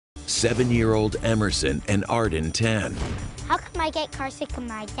7-year-old Emerson and Arden 10. How come I get car sick in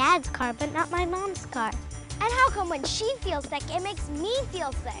my dad's car, but not my mom's car? And how come when she feels sick, it makes me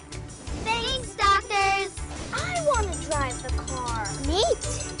feel sick? Thanks, doctors! I want to drive the car. Me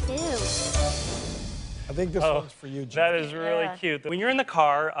too. I think this one's for you, Jim. That is really cute. When you're in the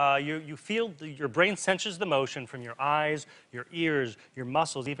car, you feel your brain senses the motion from your eyes, your ears, your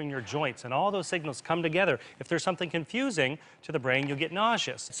muscles, even your joints, and all those signals come together. If there's something confusing to the brain, you'll get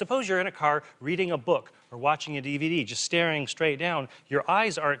nauseous. Suppose you're in a car reading a book or watching a DVD, just staring straight down. Your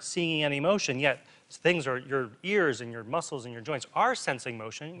eyes aren't seeing any motion, yet your ears and your muscles and your joints are sensing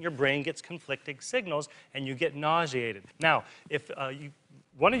motion. Your brain gets conflicting signals, and you get nauseated. Now, if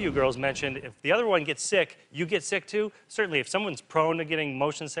one of you girls mentioned if the other one gets sick, you get sick too. Certainly, if someone's prone to getting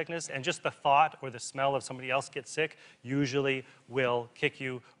motion sickness and just the thought or the smell of somebody else gets sick usually will kick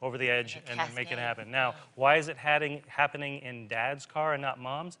you over the edge and make it happen. Now, why is it happening in Dad's car and not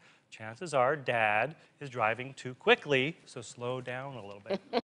Mom's? Chances are Dad is driving too quickly, so slow down a little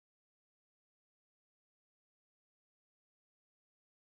bit.